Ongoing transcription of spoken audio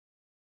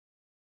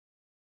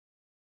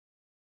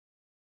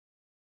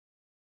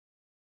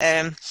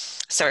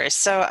Sorry,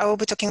 so I will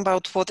be talking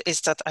about what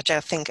is that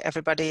Agile thing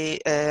everybody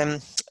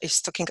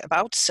is talking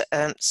about.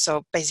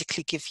 So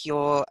basically give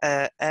you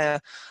a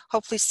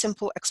hopefully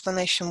simple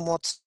explanation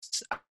what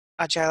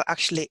Agile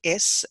actually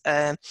is.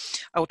 I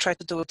will try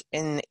to do it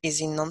in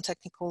easy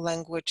non-technical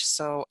language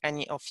so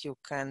any of you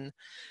can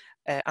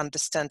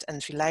understand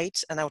and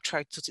relate, and I'll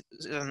try to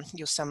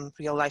use some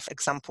real-life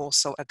examples.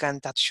 So again,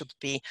 that should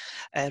be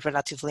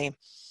relatively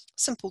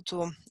simple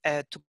to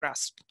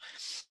grasp.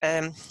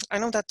 I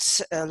know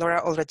that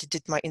Laura already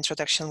did my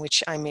introduction,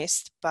 which I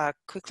missed, but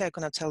quickly I'm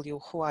going to tell you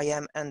who I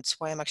am and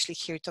why I'm actually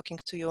here talking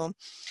to you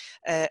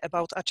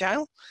about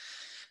Agile.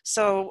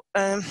 So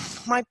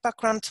my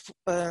background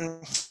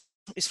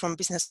is from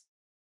business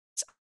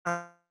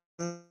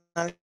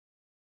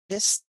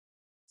analyst.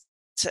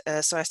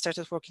 So I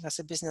started working as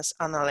a business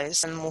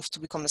analyst and moved to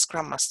become a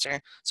Scrum Master.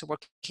 So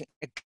working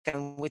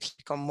again with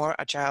become more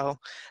agile,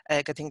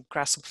 getting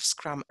grasp of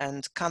Scrum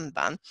and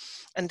Kanban.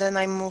 And then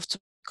I moved to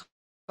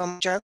become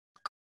Agile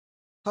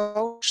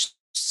coach.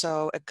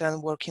 So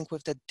again, working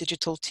with the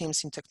digital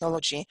teams in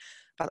technology,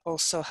 but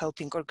also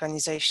helping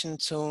organization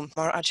to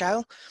more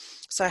agile.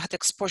 So I had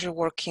exposure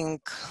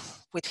working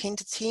within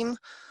the team,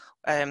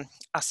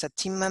 as a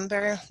team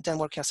member, then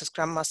working as a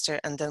Scrum Master,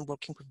 and then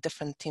working with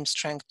different teams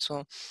trying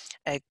to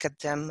get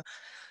them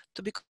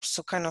to become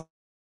so kind of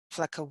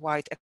like a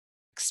wide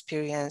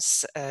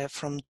experience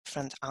from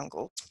different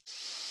angles.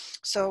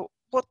 So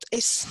what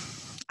is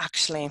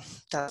actually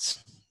that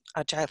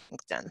Agile thing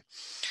then?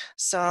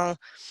 So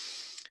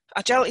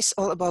Agile is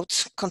all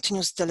about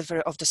continuous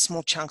delivery of the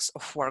small chunks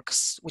of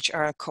works, which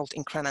are called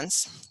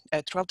increments,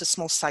 throughout the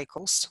small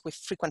cycles with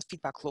frequent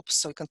feedback loops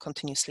so you can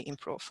continuously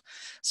improve.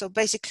 So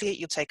basically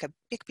you take a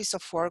big piece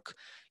of work,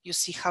 you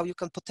see how you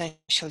can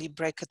potentially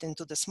break it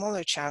into the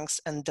smaller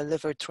chunks and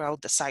deliver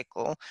throughout the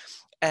cycle.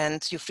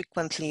 And you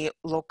frequently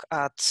look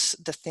at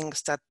the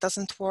things that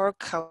doesn't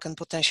work, how can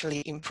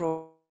potentially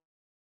improve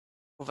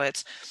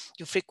it.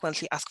 You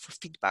frequently ask for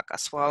feedback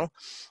as well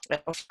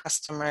of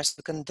customers.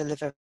 You can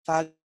deliver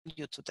value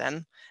to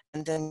them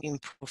and then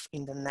improve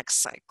in the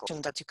next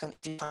cycle that you can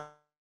define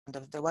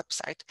of the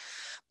website.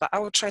 But I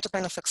will try to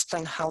kind of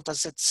explain how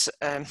does it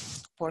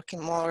work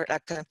in more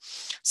like a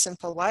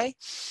simple way.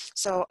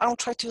 So I'll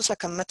try to use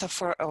like a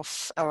metaphor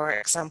of our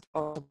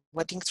example of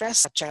wedding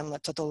dress, Agile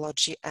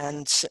methodology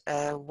and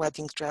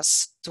wedding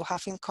dress to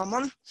have in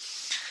common,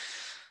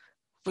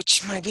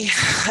 which might be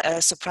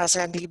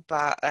surprisingly,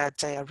 but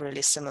they are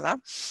really similar.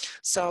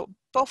 So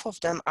both of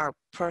them are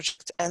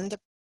project and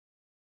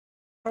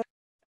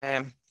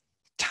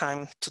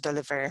time to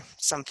deliver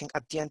something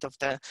at the end of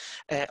the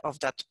of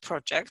that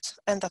project,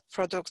 and that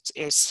product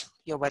is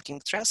your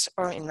wedding dress,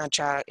 or in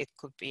Agile it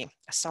could be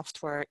a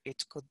software,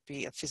 it could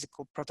be a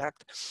physical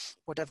product,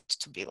 whatever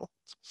to build.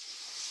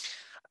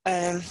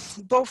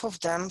 Both of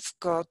them have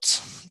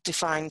got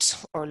defined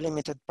or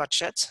limited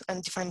budget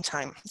and defined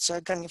time. So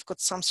again, you've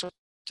got some sort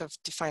of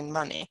defined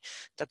money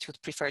that you'd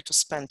prefer to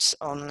spend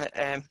on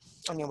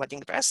your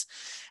wedding dress.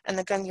 And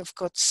again, you've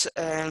got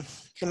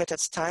limited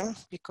time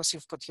because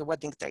you've got your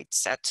wedding date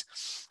set.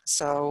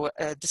 So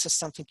this is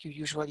something you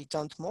usually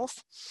don't move.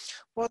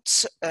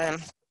 What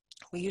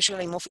we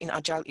usually move in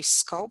Agile is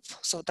scope.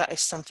 So that is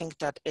something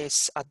that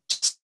is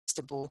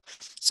adjustable.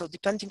 So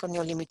depending on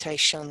your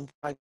limitation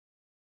by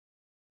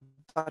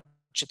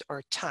budget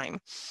or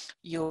time,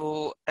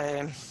 you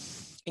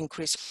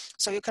increase.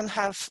 So you can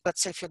have,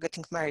 let's say if you're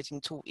getting married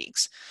in 2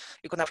 weeks,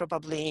 you're gonna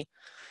probably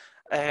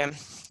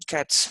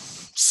get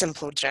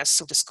simple dress,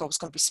 so the scope is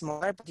gonna be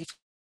smaller, but if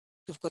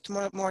you've got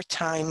more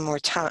time,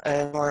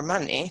 more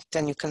money,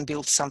 then you can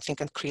build something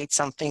and create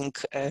something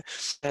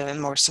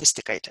more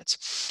sophisticated.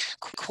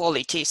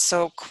 Quality.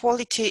 So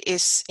quality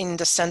is in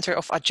the center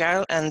of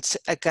Agile, and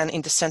again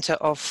in the center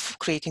of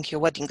creating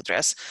your wedding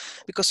dress,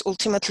 because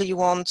ultimately you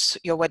want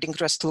your wedding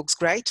dress to look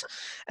great,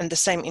 and the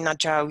same in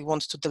Agile, we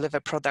want to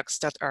deliver products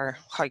that are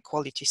high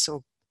quality,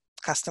 so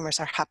customers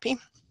are happy.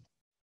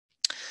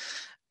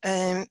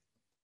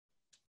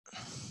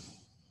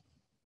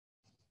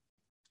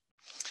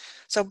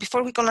 So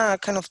before we're gonna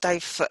kind of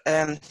dive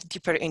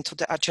deeper into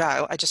the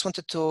Agile, I just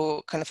wanted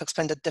to kind of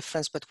explain the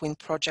difference between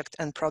project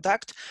and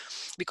product,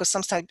 because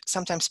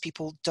sometimes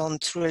people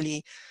don't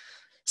really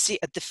see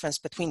a difference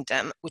between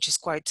them, which is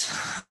quite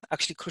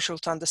actually crucial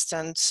to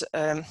understand.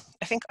 I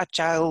think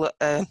Agile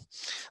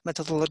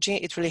methodology,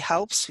 it really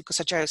helps because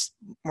Agile is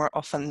more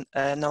often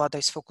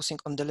nowadays focusing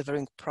on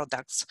delivering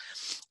products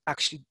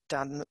actually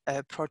than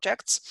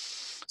projects.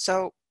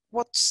 So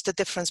what's the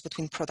difference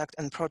between product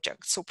and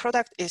project? So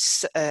product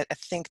is a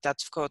thing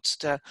that's got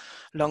the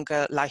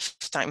longer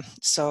lifetime.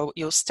 So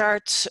you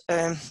start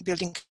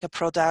building a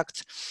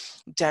product,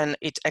 then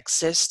it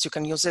exists, you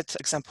can use it.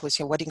 Example is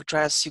your wedding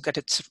dress, you get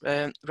it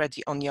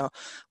ready on your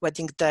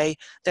wedding day,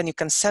 then you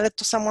can sell it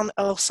to someone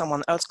else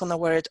gonna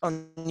wear it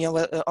on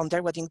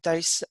their wedding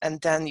days,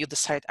 and then you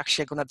decide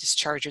actually I'm gonna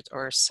discharge it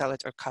or sell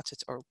it or cut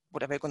it or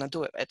whatever you're gonna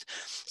do with it.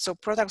 So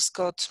products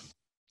got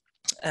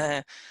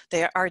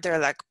They are either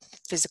like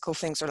physical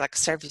things or like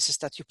services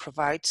that you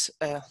provide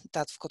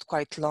that've got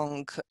quite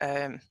long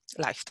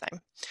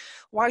lifetime.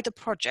 While the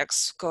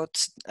projects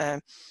got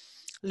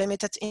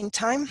limited in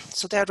time,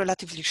 so they are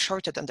relatively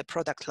shorter than the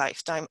product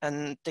lifetime,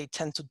 and they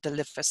tend to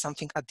deliver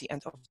something at the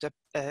end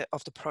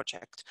of the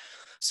project.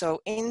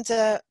 So in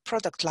the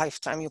product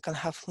lifetime, you can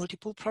have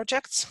multiple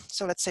projects.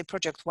 So let's say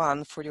project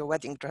 1 for your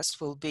wedding dress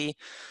will be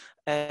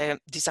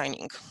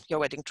designing your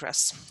wedding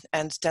dress,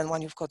 and then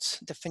when you've got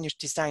the finished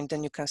design,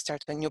 then you can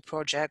start a new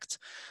project.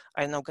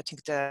 I know, getting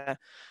the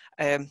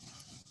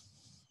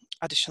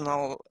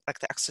additional, like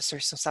the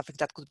accessories and stuff like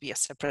that, could be a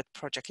separate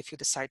project if you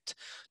decide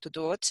to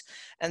do it.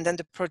 And then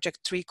the project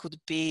 3 could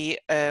be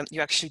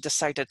you actually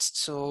decided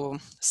to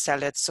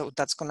sell it, so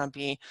that's gonna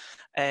be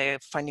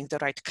finding the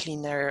right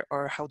cleaner,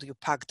 or how do you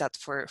pack that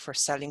for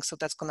selling. So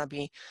that's gonna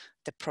be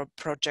the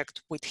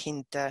project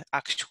within the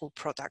actual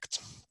product.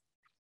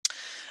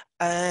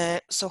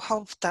 So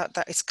hope that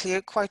is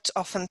clear. Quite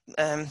often,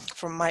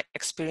 from my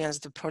experience,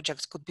 the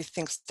projects could be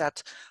things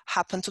that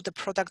happen to the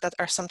product that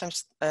are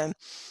sometimes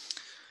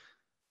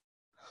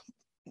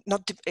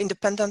not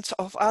independent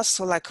of us.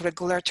 So like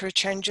regulatory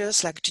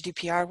changes, like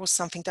GDPR was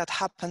something that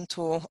happened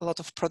to a lot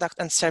of product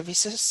and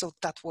services. So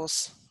that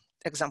was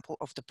example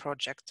of the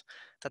project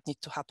that need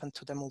to happen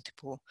to the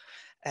multiple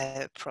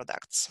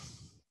products.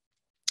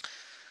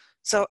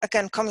 So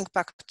again, coming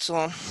back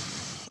to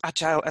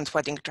Agile and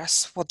wedding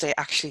dress, what they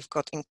actually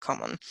got in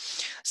common.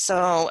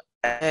 So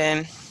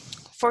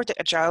for the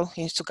Agile,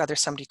 you need to gather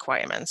some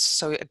requirements.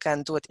 So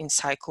again, do it in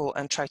cycle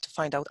and try to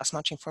find out as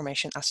much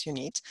information as you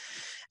need.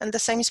 And the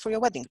same is for your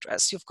wedding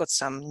dress. You've got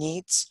some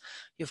needs,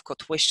 you've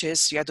got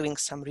wishes, you're doing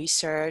some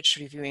research,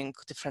 reviewing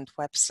different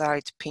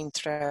websites,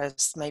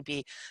 Pinterest,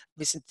 maybe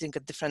visiting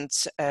at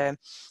different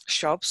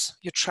shops.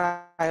 You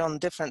try on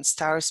different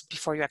styles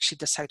before you actually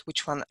decide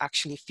which one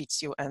actually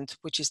fits you and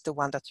which is the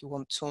one that you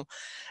want to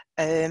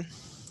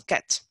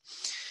get.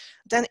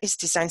 Then it's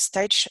design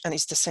stage, and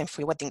it's the same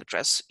for your wedding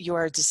dress. You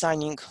are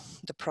designing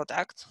the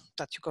product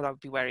that you're gonna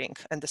be wearing,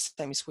 and the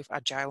same is with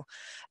Agile.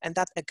 And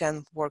that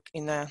again work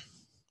in a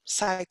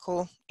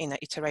cycle, in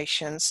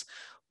iterations,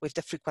 with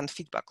the frequent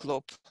feedback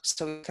loop,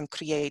 so you can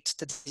create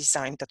the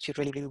design that you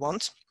really, really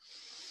want.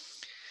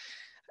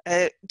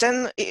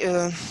 Then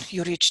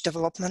you reach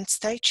development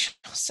stage.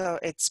 So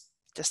it's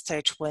the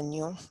stage when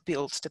you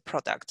build the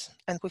product.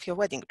 And with your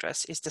wedding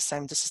dress, it's the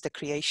same. This is the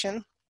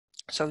creation.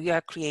 So you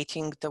are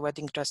creating the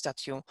wedding dress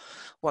that you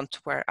want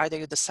to wear. Either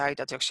you decide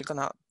that you're actually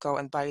gonna go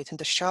and buy it in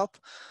the shop,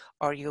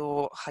 or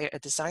you hire a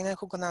designer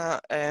who's gonna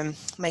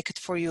make it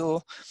for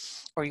you,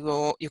 or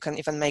you can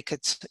even make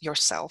it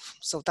yourself.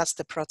 So that's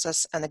the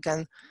process. And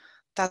again,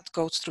 that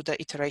goes through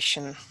the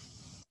iteration.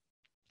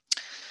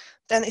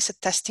 Then it's a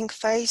testing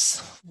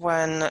phase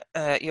when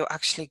you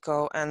actually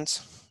go and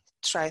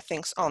try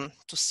things on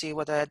to see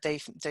whether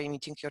they're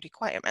meeting your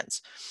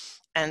requirements.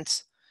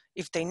 And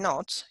if they're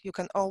not, you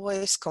can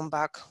always come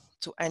back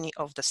to any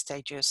of the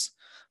stages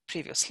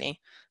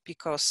previously,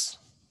 because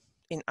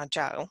in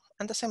Agile,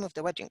 and the same with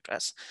the wedding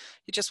dress,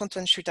 you just want to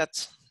ensure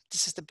that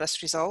this is the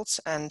best results,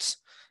 and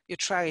you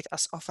try it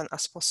as often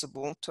as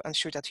possible to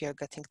ensure that you are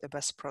getting the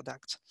best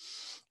product,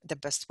 the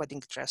best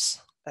wedding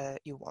dress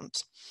you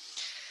want.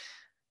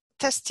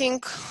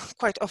 Testing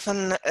quite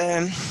often,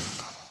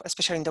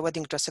 especially in the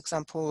wedding dress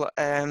example,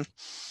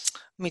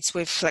 meets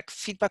with like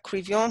feedback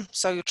review.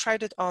 So you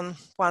tried it on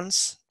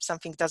once,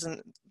 something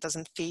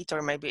doesn't fit,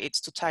 or maybe it's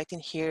too tight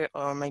in here,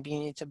 or maybe you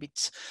need a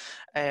bit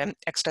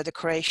extra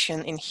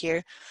decoration in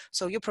here.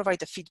 So you provide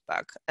the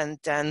feedback, and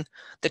then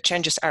the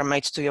changes are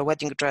made to your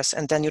wedding dress,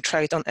 and then you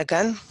try it on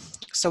again.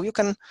 So you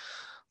can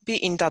be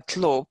in that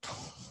loop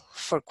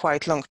for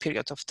quite long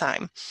period of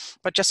time,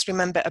 but just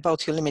remember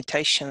about your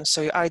limitations.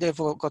 So you either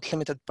got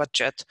limited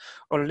budget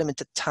or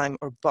limited time,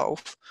 or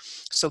both.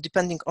 So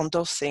depending on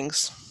those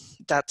things,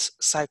 that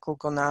cycle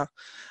gonna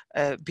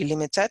be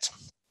limited.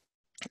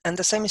 And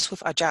the same is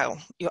with Agile.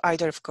 You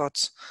either have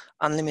got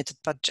unlimited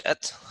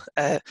budget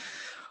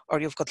or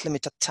you've got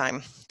limited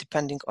time,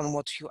 depending on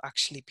what you're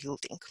actually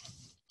building.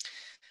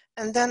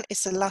 And then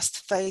it's the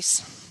last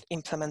phase,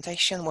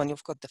 implementation, when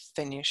you've got the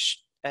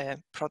finished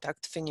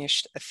product,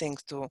 finished thing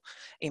to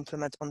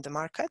implement on the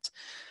market.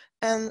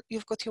 And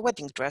you've got your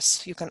wedding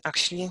dress you can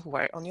actually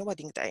wear on your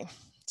wedding day.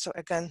 So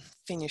again,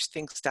 finished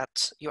things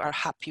that you are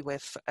happy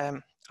with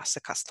as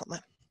a customer.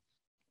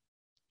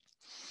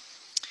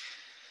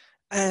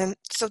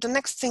 So the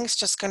next thing is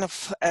just kind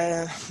of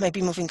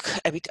maybe moving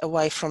a bit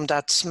away from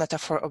that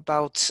metaphor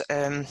about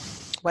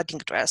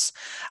wedding dress.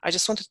 I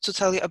just wanted to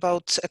tell you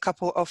about a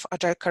couple of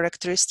Agile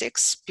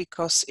characteristics,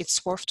 because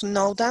it's worth to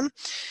know them,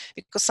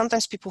 because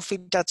sometimes people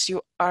feel that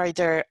you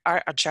either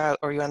are Agile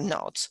or you are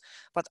not.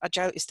 But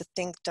Agile is the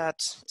thing that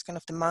it's kind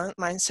of the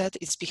mindset,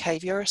 it's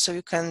behavior. So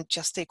you can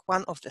just take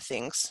one of the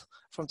things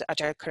from the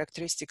Agile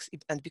characteristics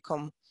and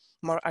become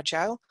more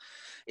Agile.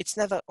 It's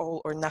never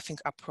all or nothing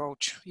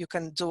approach. You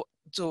can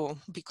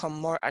become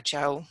more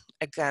Agile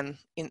again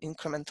in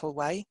incremental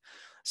way.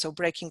 So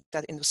breaking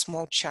that into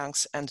small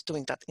chunks and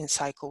doing that in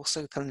cycles so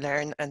you can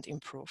learn and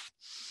improve.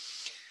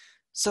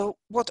 So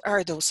what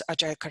are those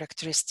agile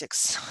characteristics?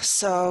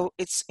 So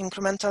it's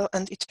incremental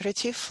and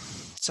iterative.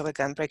 So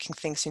again, breaking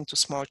things into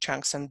small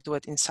chunks and do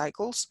it in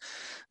cycles,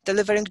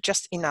 delivering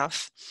just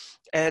enough.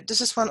 This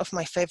is one of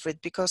my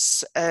favorite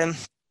because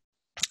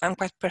I'm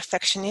quite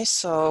perfectionist,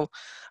 so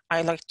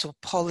I like to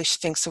polish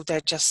things so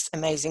they're just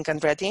amazing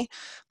and ready.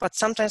 But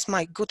sometimes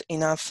my good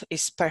enough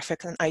is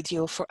perfect and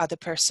ideal for other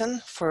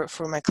person, for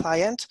my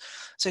client.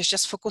 So it's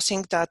just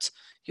focusing that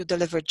you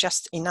deliver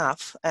just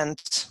enough. And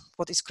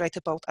what is great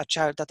about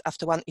Agile, that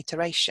after one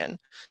iteration,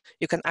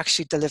 you can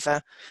actually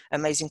deliver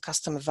amazing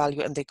customer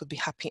value and they could be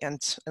happy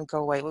and go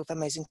away with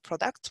amazing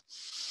product.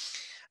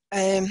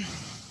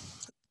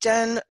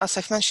 Then, as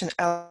I've mentioned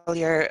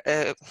earlier,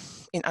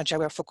 in Agile,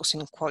 we're focusing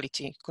on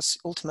quality because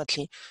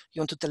ultimately you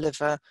want to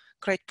deliver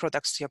great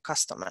products to your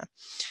customer.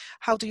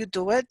 How do you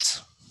do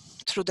it?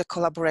 Through the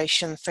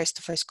collaboration,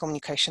 face-to-face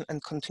communication,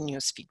 and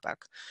continuous feedback.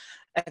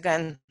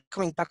 Again,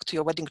 coming back to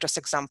your wedding dress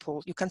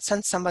example, you can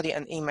send somebody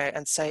an email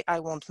and say,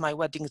 I want my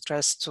wedding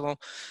dress to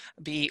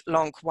be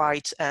long,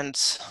 white, and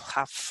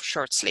have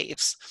short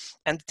sleeves.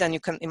 And then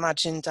you can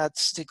imagine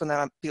that they're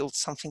gonna build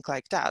something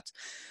like that.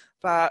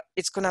 But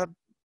it's gonna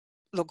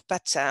look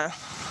better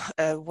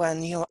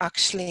when you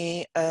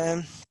actually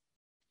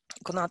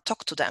gonna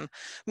talk to them,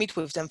 meet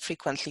with them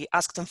frequently,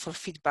 ask them for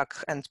feedback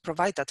and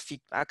provide that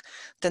feedback,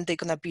 then they're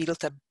gonna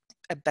build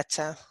a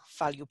better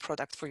value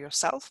product for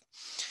yourself.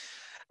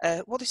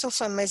 What is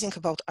also amazing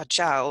about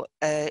Agile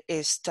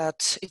is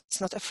that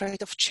it's not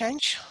afraid of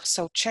change.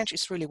 So change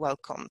is really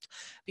welcomed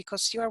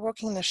because you are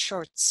working in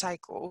short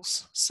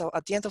cycles. So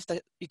at the end of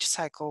each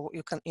cycle,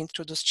 you can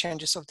introduce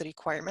changes of the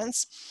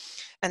requirements.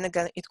 And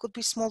again, it could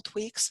be small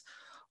tweaks,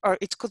 or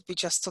it could be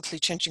just totally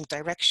changing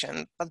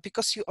direction. But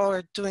because you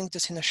are doing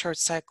this in a short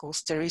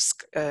cycles, the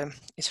risk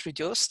is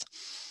reduced.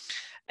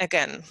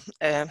 Again,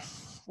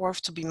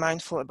 worth to be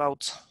mindful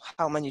about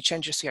how many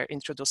changes we are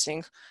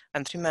introducing,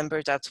 and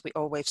remember that we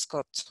always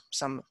got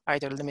some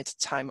either limited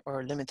time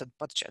or limited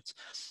budget,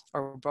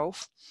 or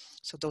both.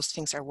 So those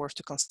things are worth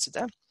to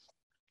consider.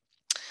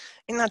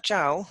 In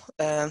Agile,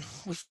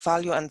 with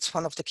value, and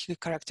one of the key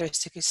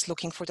characteristics is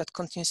looking for that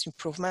continuous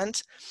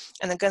improvement.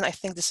 And again, I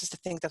think this is the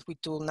thing that we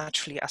do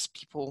naturally as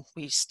people.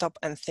 We stop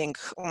and think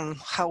on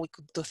how we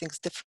could do things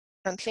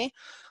differently,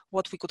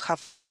 what we could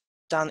have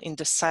done in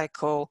the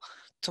cycle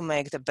to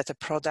make the better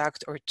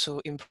product or to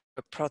improve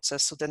the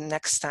process so the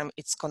next time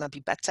it's gonna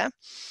be better.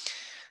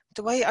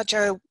 The way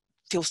Agile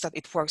feels that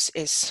it works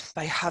is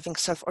by having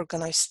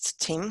self-organized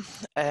team.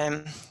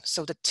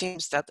 So the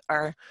teams that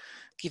are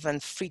given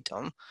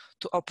freedom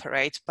to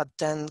operate, but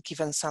then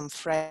given some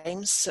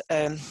frames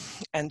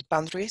and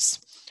boundaries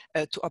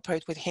to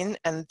operate within,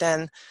 and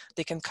then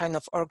they can kind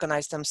of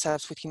organize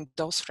themselves within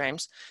those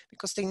frames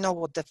because they know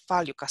what the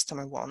value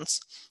customer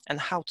wants and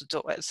how to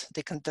do it.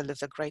 They can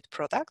deliver great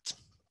product.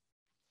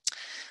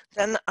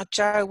 Then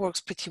Agile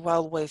works pretty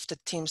well with the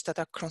teams that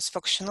are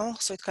cross-functional.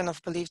 So it kind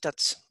of believes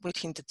that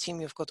within the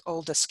team, you've got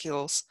all the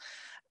skills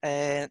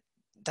that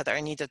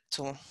are needed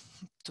to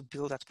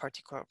build that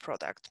particular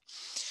product.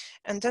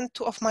 And then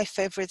two of my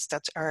favorites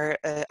that are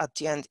at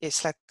the end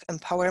is like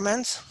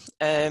empowerment.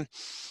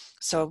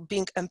 So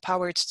being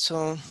empowered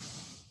to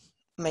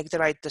make the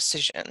right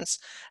decisions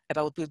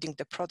about building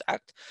the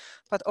product,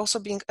 but also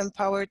being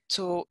empowered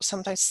to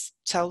sometimes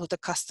tell the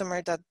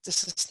customer that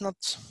this is not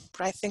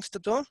the right thing to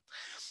do.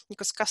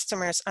 Because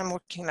customers, I'm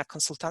working in a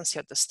consultancy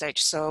at this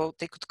stage, so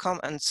they could come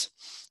and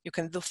you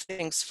can do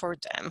things for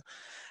them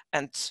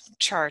and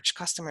charge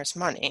customers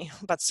money.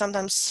 But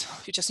sometimes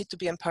you just need to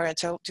be empowered and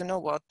tell, you know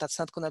what, that's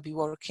not going to be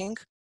working.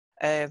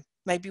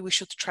 Maybe we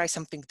should try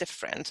something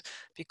different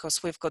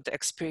because we've got the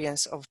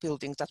experience of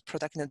building that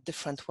product in a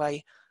different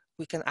way.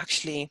 We can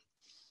actually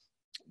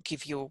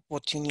give you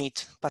what you need,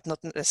 but not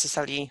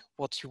necessarily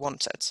what you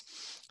wanted.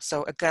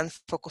 So again,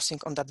 focusing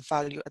on that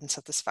value and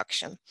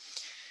satisfaction.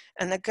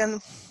 And again,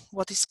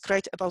 what is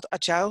great about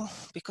Agile,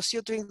 because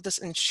you're doing this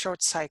in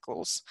short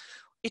cycles,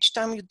 each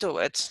time you do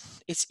it,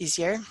 it's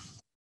easier.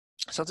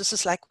 So this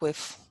is like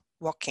with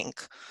walking.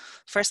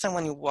 First time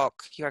when you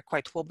walk, you are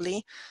quite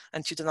wobbly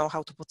and you don't know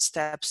how to put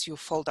steps, you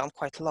fall down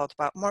quite a lot,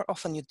 but more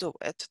often you do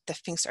it, the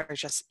things are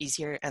just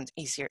easier and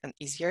easier and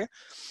easier.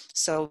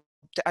 So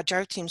the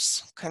Agile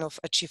teams kind of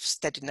achieve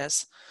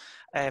steadiness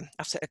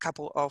after a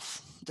couple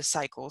of the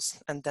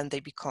cycles, and then they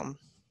become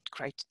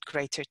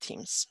greater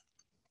teams.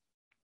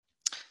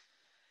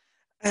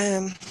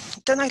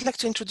 Then I'd like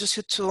to introduce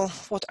you to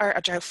what are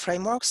Agile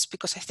frameworks,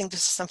 because I think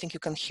this is something you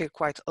can hear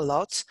quite a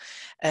lot.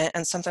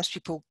 And sometimes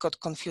people got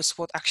confused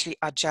what actually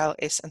Agile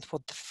is and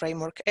what the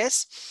framework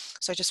is.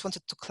 So I just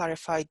wanted to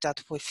clarify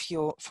that with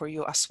you, for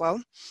you as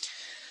well.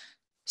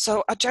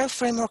 So Agile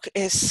framework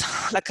is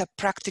like a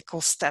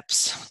practical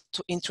steps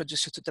to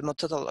introduce you to the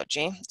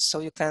methodology so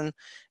you can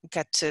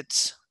get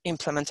it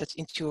implemented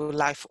into your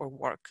life or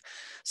work.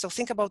 So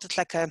think about it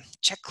like a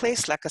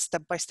checklist, like a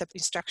step-by-step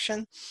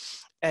instruction.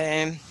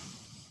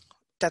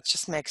 That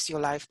just makes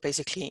your life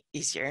basically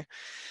easier.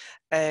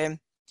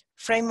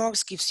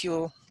 Frameworks gives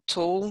you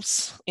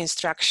tools,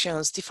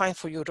 instructions, define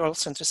for you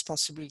roles and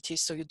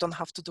responsibilities so you don't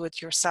have to do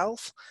it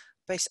yourself,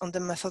 based on the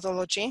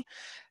methodology.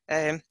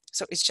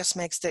 So it just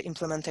makes the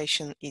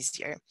implementation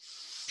easier.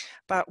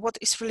 But what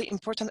is really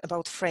important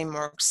about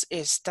frameworks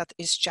is that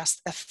it's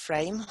just a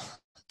frame.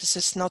 This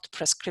is not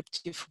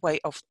prescriptive way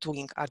of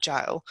doing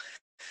Agile.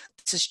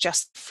 This is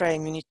just a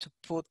frame you need to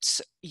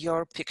put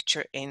your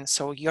picture in.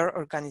 So your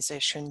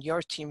organization,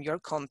 your team, your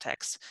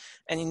context.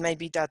 And it may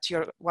be that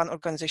your one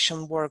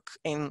organization work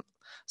in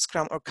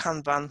Scrum or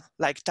Kanban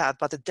like that,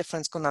 but the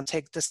difference gonna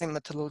take the same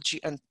methodology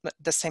and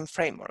the same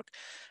framework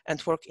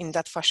and work in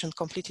that fashion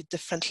completely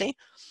differently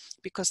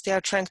because they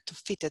are trying to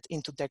fit it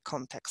into their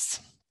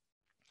context.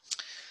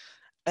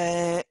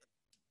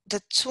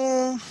 The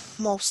two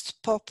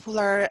most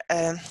popular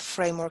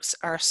frameworks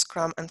are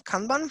Scrum and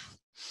Kanban.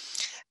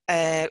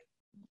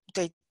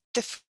 They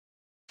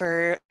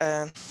differ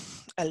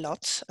a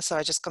lot, so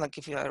I'm just gonna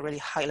give you a really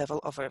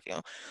high-level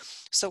overview.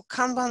 So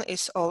Kanban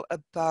is all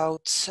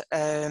about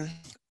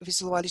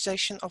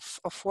visualization of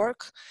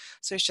work.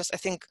 So it's just, I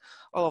think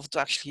all of you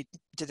actually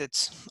did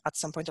it at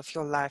some point of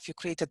your life. You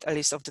created a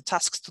list of the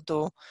tasks to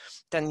do,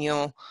 then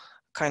you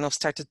kind of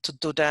started to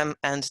do them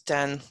and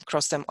then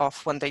cross them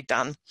off when they're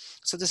done.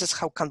 So this is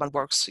how Kanban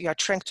works. You are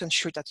trying to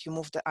ensure that you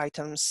move the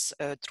items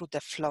through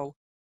the flow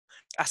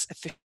as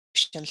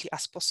efficiently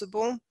as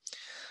possible.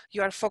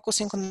 You are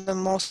focusing on the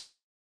most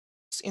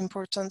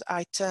important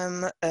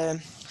item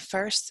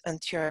first, and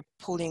you're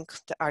pulling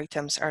the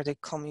items. Are they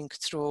coming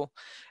through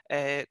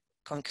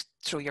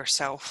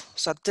yourself?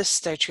 So at this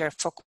stage, you're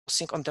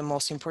focusing on the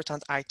most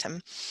important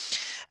item.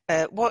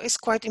 What is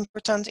quite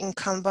important in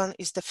Kanban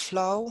is the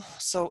flow.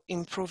 So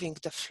improving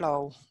the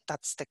flow,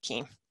 that's the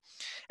key.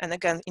 And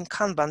again, in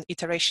Kanban,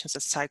 iterations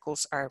and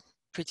cycles are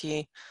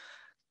pretty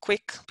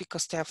quick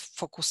because they are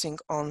focusing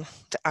on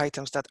the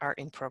items that are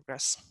in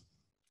progress.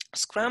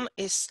 Scrum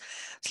is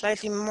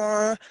slightly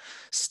more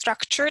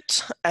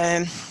structured,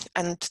 and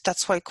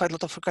that's why quite a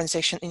lot of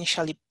organizations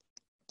initially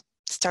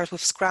start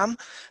with Scrum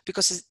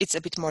because it's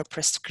a bit more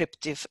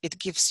prescriptive. It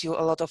gives you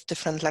a lot of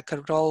different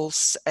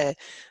roles,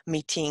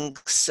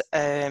 meetings,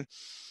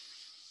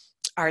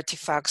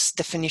 artifacts,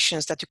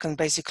 definitions that you can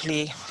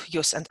basically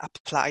use and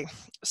apply.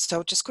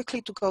 So just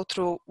quickly to go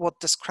through what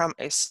the Scrum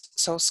is.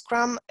 So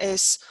Scrum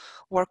is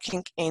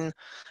working in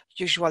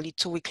usually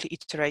 2 weekly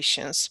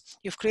iterations.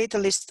 You've created a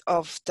list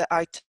of the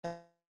items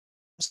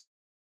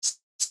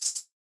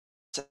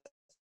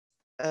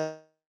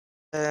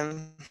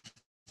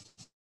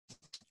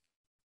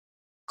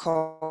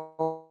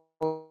called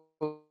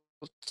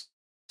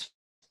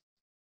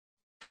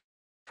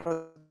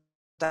product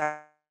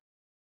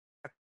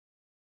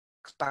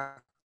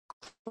backlog.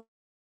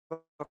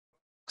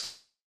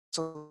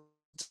 So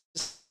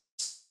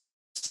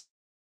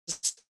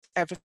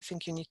everything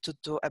you need to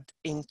do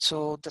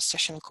into the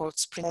session called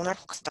sprint owner,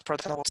 the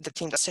product owner, the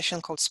team, the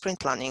session called sprint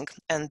planning,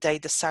 and they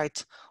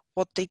decide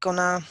what they're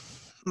gonna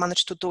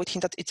manage to do within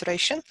that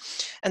iteration,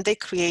 and they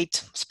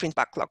create sprint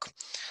backlog.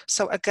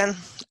 So again,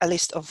 a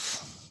list of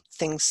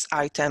things,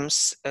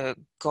 items,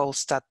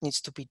 goals that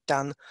needs to be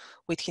done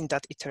within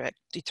that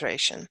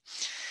iteration.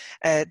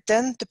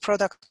 Then the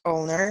product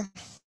owner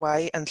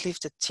and leave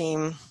the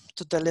team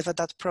to deliver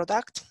that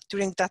product.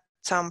 During that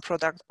time,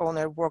 product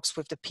owner works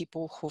with the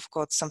people who've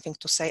got something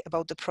to say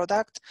about the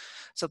product.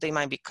 So they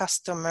might be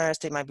customers,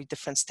 they might be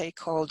different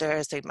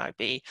stakeholders, they might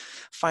be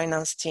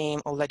finance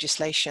team or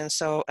legislation.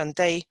 So, and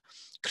they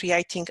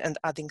creating and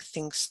adding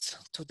things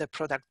to the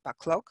product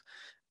backlog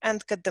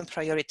and get them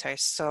prioritized.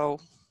 So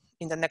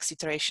in the next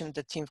iteration,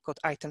 the team got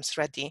items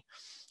ready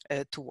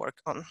to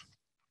work on.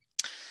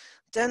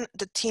 Then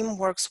the team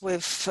works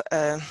with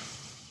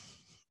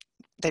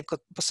they've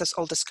got possess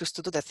all the skills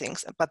to do the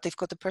things, but they've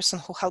got the person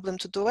who helped them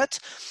to do it,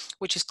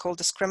 which is called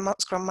the Scrum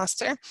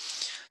Master.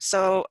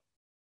 So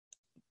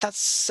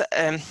that's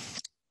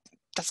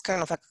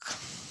kind of like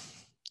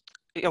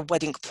a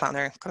wedding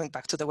planner, coming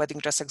back to the wedding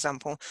dress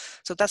example.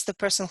 So that's the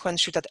person who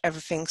ensures that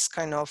everything's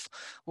kind of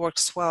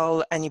works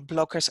well, any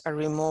blockers are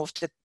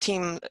removed, the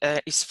team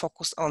is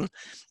focused on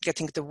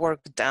getting the work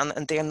done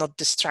and they are not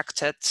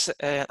distracted,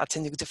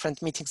 attending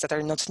different meetings that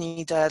are not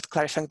needed,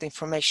 clarifying the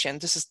information.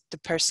 This is the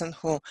person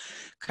who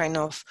kind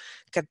of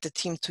get the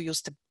team to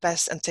use the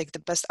best and take the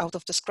best out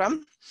of the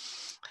Scrum.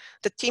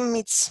 The team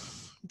meets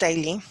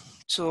daily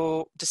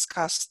to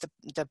discuss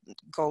the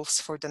goals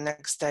for the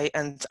next day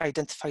and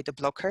identify the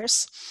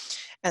blockers.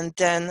 And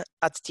then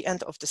at the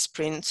end of the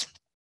sprint,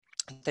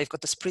 they've got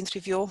the sprint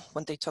review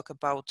when they talk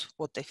about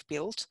what they've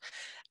built.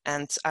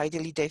 And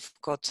ideally, they've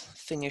got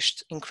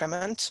finished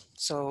increment,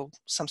 so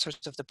some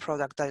sort of the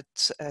product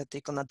that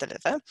they're gonna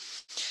deliver.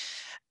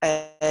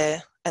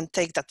 And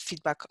take that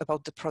feedback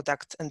about the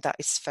product, and that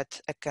is fed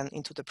again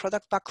into the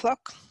product backlog.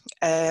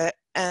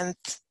 And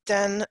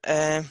then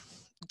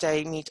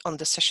they meet on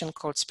the session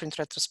called Sprint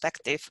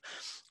Retrospective,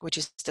 which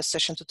is the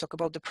session to talk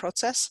about the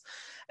process,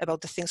 about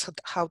the things,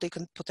 how they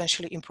can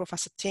potentially improve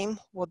as a team,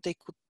 what they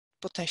could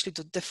potentially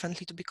do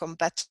differently to become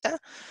better.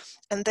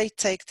 And they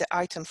take the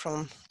item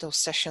from those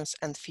sessions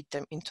and feed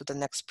them into the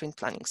next sprint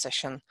planning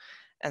session.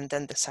 And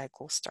then the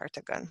cycle starts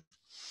again.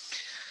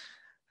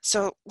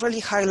 So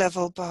really high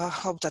level, but I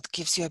hope that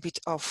gives you a bit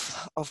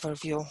of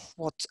overview.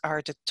 What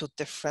are the two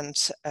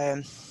different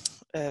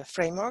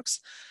frameworks?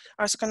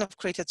 I also kind of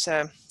created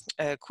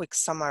a quick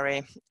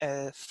summary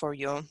for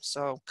you.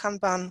 So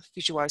Kanban,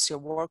 visualize your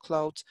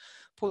workload,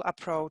 pull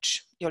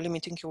approach, you're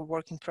limiting your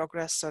work in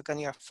progress. So again,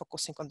 you're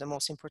focusing on the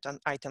most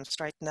important items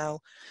right now.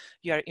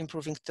 You are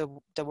improving the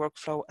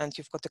workflow and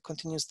you've got the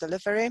continuous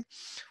delivery.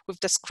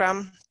 With the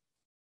Scrum,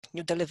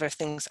 you deliver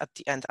things at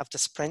the end of the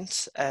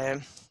sprint.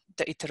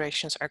 The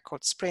iterations are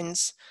called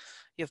sprints.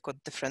 You've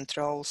got different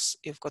roles.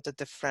 You've got the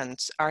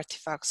different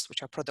artifacts,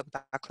 which are product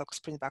backlog,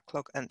 sprint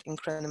backlog, and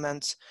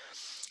increments.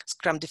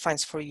 Scrum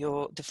defines for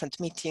you different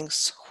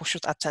meetings, who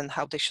should attend,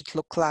 how they should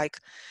look like,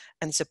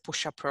 and it's a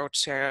push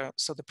approach here.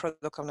 So the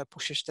product owner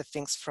pushes the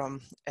things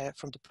from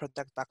the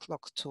product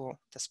backlog to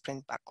the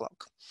sprint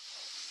backlog.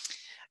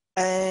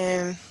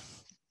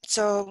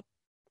 So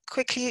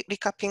quickly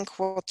recapping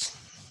what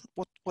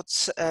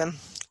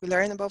we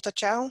learned about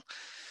Agile.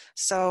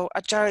 So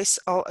Agile is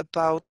all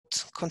about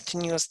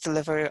continuous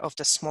delivery of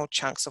the small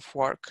chunks of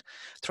work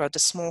throughout the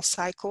small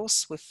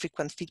cycles with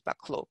frequent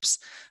feedback loops,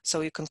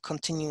 so you can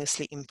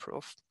continuously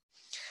improve.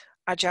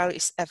 Agile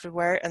is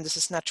everywhere, and this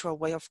is a natural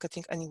way of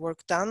getting any work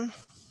done.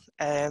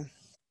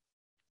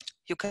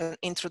 You can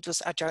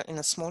introduce Agile in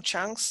a small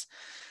chunks.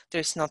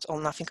 There is not all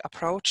nothing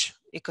approach,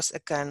 because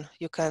again,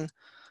 you can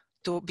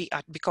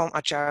become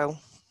Agile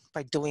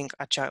by doing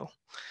Agile.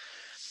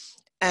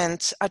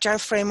 And Agile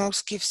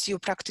Frameworks gives you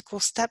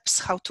practical steps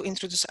how to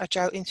introduce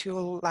Agile into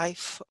your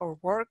life or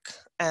work,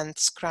 and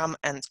Scrum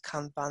and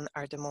Kanban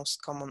are the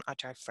most common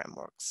Agile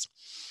frameworks.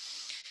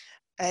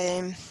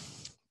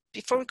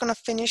 Before we're gonna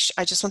finish,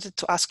 I just wanted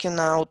to ask you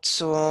now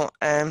to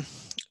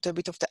do a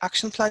bit of the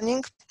action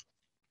planning.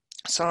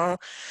 So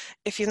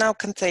if you now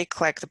can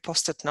take like the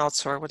post-it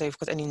notes or whether you've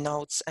got any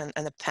notes and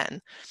a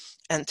pen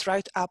and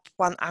write up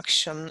one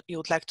action you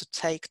would like to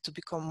take to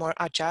become more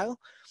Agile,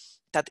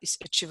 that is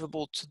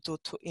achievable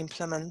to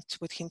implement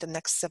within the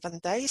next 7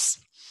 days.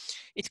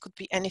 It could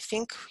be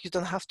anything, you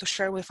don't have to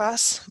share with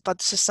us, but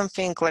this is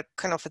something like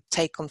kind of a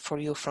take on for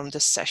you from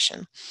this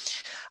session.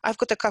 I've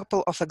got a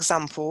couple of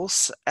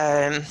examples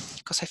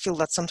because I feel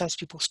that sometimes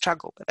people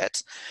struggle with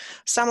it.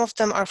 Some of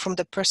them are from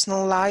the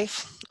personal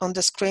life on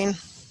the screen,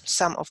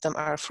 some of them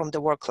are from the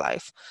work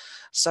life.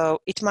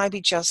 So it might be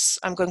just,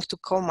 I'm going to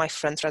call my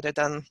friend rather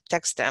than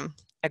text them.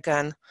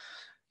 Again,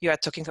 you are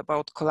talking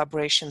about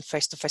collaboration,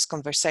 face-to-face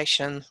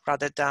conversation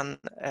rather than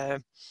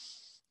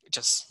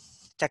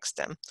just text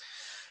them.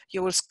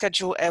 You will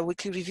schedule a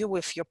weekly review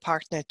with your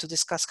partner to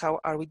discuss how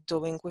are we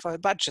doing with our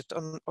budget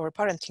on our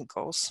parenting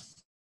goals.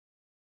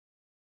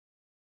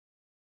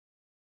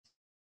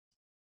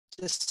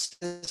 This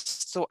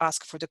is to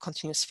ask for the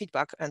continuous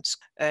feedback, and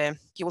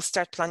you will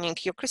start planning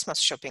your Christmas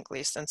shopping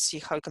list and see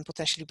how you can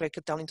potentially break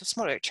it down into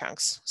smaller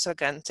chunks. So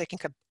again, taking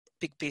a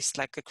big beast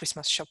like a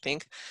Christmas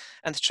shopping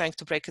and trying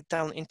to break it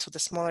down into the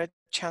smaller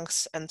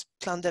chunks and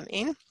plan them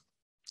in.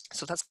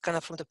 So that's kind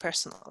of from the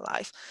personal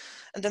life.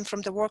 And then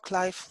from the work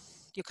life,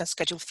 you can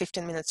schedule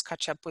 15 minutes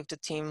catch up with the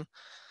team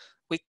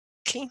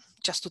weekly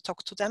just to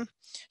talk to them.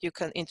 You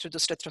can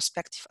introduce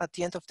retrospective at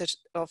the end of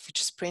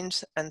each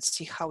sprint and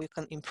see how you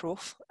can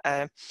improve.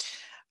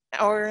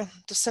 Or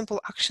the simple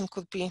action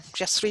could be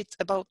just read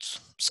about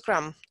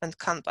Scrum and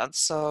Kanban,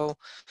 so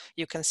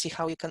you can see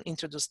how you can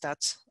introduce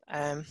that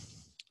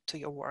to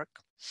your work.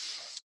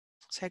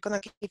 So I'm gonna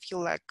give you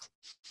like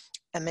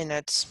a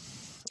minute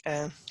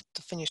to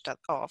finish that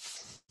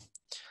off.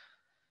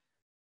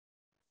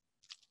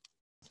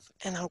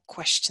 And now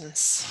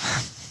questions.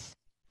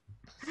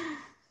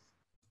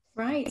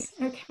 Right,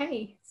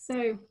 okay.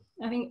 So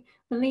I think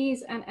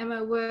Elise and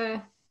Emma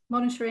were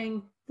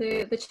monitoring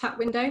the chat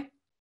window.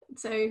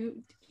 So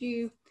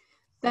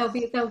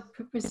they'll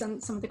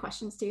present some of the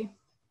questions to you.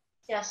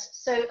 Yes,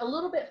 so a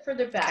little bit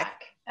further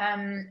back,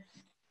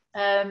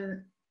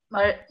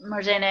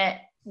 Marzena,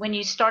 when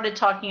you started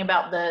talking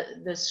about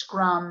the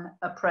Scrum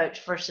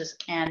approach versus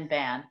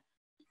Kanban,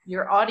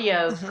 your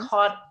audio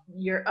cut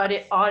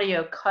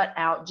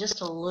out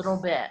just a little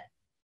bit.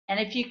 And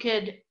if you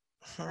could,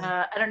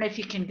 I don't know if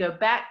you can go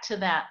back to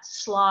that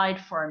slide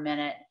for a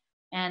minute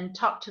and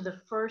talk to the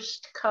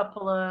first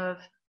couple of,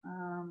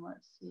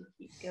 let's see,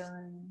 keep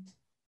going.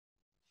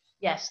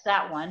 Yes,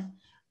 that one.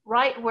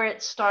 Right where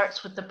it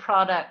starts with the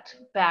product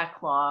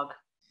backlog.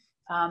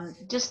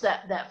 Just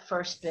that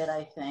first bit,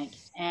 I think.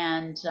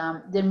 And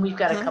then we've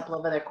got a couple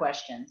of other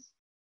questions.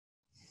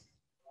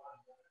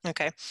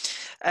 Okay.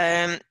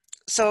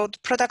 So the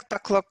product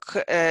backlog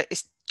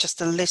is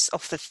just a list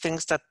of the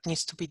things that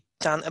needs to be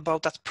done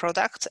about that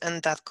product,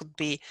 and that could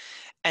be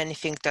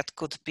anything. That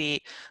could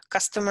be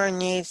customer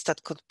needs,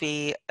 that could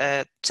be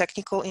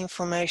technical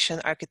information,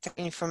 architect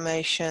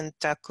information,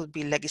 that could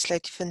be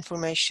legislative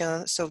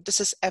information. So this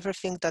is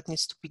everything that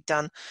needs to be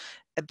done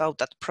about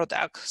that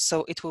product,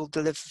 so it will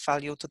deliver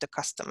value to the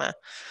customer.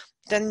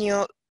 Then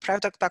your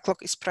product backlog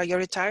is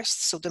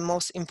prioritized, so the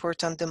most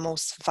important, the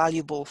most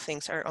valuable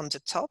things are on the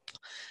top,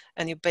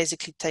 and you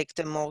basically take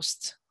the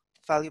most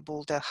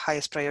valuable, the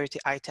highest priority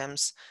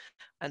items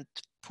and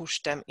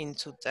push them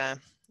into the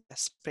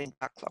sprint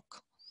backlog.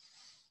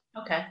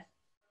 Okay.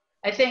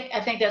 I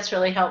think that's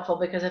really helpful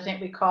because I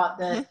think we caught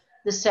the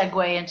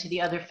segue into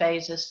the other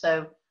phases.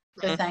 So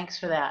thanks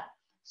for that.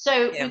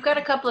 So we've got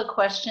a couple of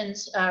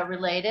questions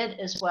related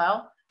as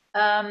well.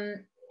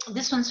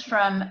 This one's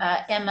from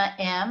Emma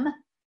M.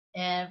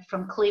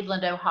 From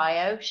Cleveland,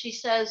 Ohio. She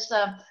says,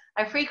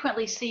 I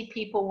frequently see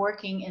people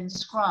working in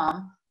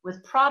Scrum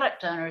with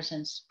product owners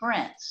in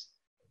sprints,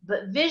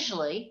 but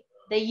visually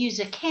they use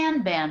a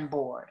Kanban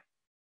board.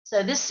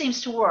 So this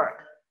seems to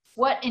work.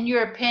 What, in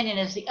your opinion,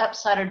 is the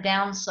upside or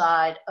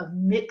downside of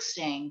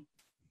mixing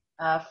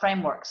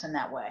frameworks in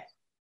that way?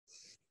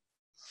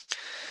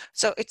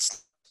 So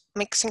it's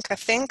mixing, I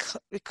think,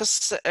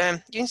 because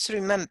you need to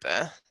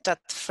remember that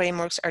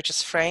frameworks are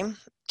just frame.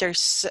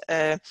 There's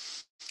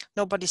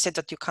nobody said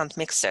that you can't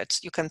mix it.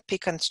 You can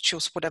pick and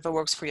choose whatever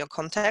works for your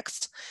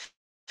context.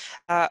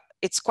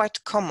 It's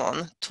quite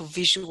common to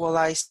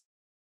visualize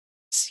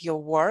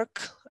your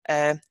work,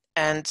 and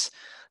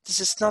this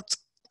is not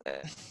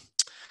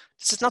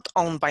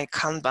owned by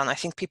Kanban. I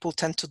think people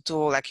tend to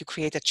do, like, you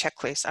create a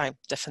checklist. I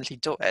definitely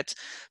do it.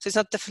 So it's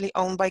not definitely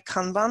owned by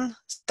Kanban.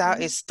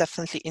 That is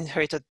definitely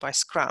inherited by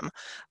Scrum.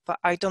 But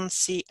I don't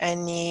see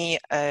any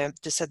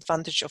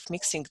disadvantage of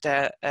mixing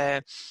the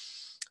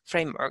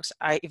frameworks.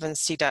 I even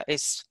see that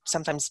is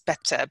sometimes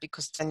better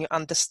because then you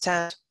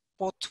understand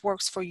what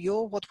works for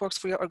you, what works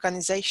for your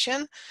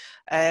organization.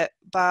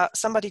 But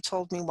somebody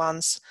told me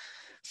once,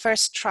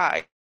 first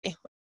try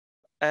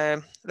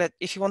that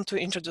if you want to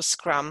introduce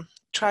Scrum,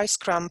 try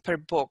Scrum per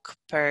book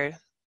per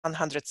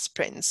 100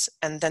 sprints,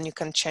 and then you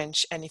can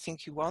change anything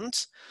you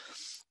want,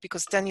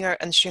 because then you are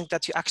ensuring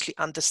that you actually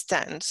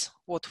understand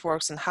what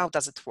works and how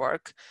does it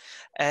work,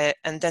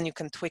 and then you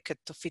can tweak it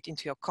to fit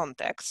into your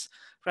context,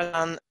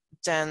 rather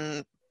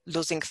than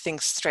losing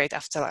things straight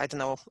after, I don't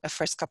know, a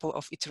first couple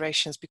of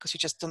iterations because you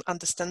just don't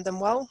understand them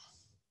well.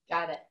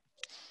 Got it.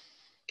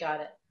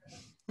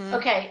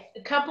 Okay,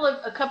 a couple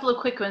of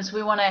quick ones.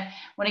 We want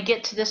to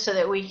get to this so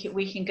that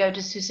we can go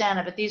to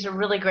Susanna, but these are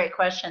really great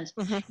questions.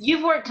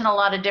 You've worked in a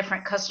lot of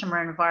different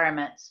customer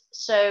environments.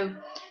 So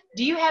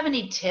do you have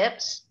any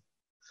tips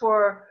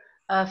for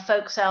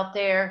folks out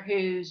there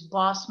whose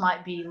boss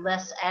might be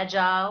less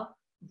agile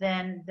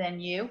than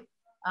you?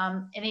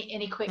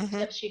 Any quick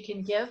tips you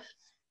can give?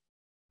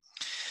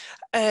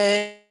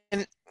 I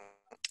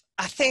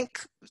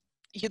think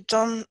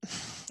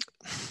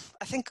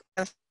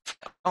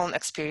own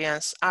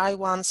experience. I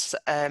once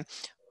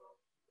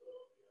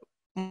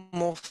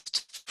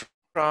moved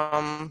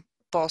from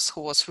boss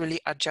who was really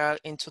agile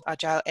into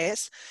Agile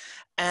is,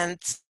 and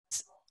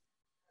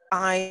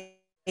I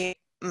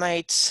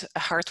made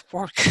hard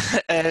work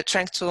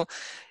trying to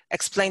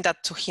explain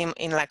that to him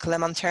in like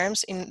layman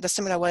terms, in the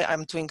similar way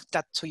I'm doing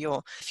that to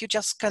you. If you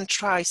just can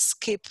try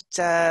skip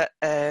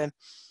the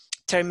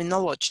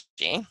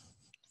terminology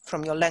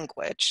from your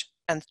language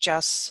and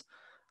just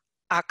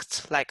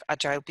act like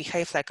Agile,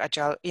 behave like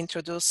Agile,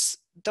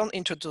 don't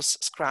introduce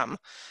Scrum,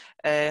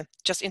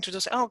 just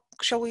introduce, oh,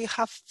 shall we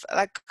have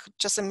like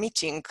just a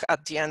meeting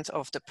at the end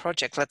of the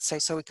project, let's say,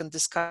 so we can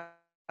discuss.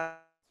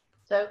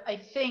 So I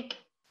think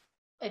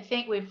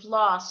we've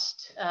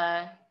lost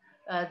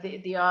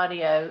the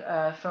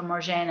audio from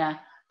Marzena,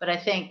 but I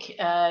think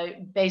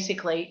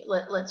basically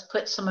let's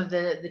put some of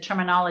the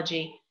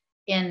terminology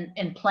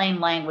in plain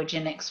language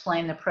and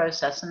explain the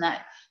process, and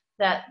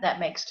that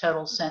makes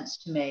total sense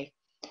to me.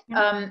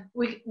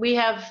 We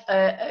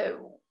have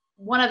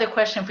one other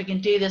question, if we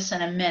can do this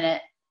in a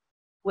minute,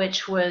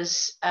 which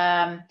was,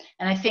 and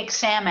I think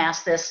Sam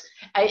asked this,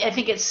 I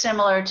think it's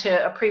similar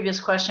to a previous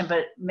question,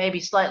 but maybe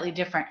slightly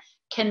different.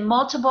 Can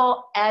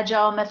multiple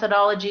Agile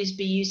methodologies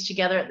be used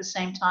together at the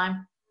same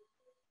time?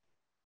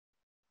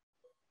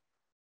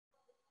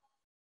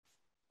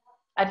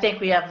 I think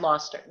we have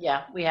lost her.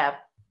 Yeah, we have.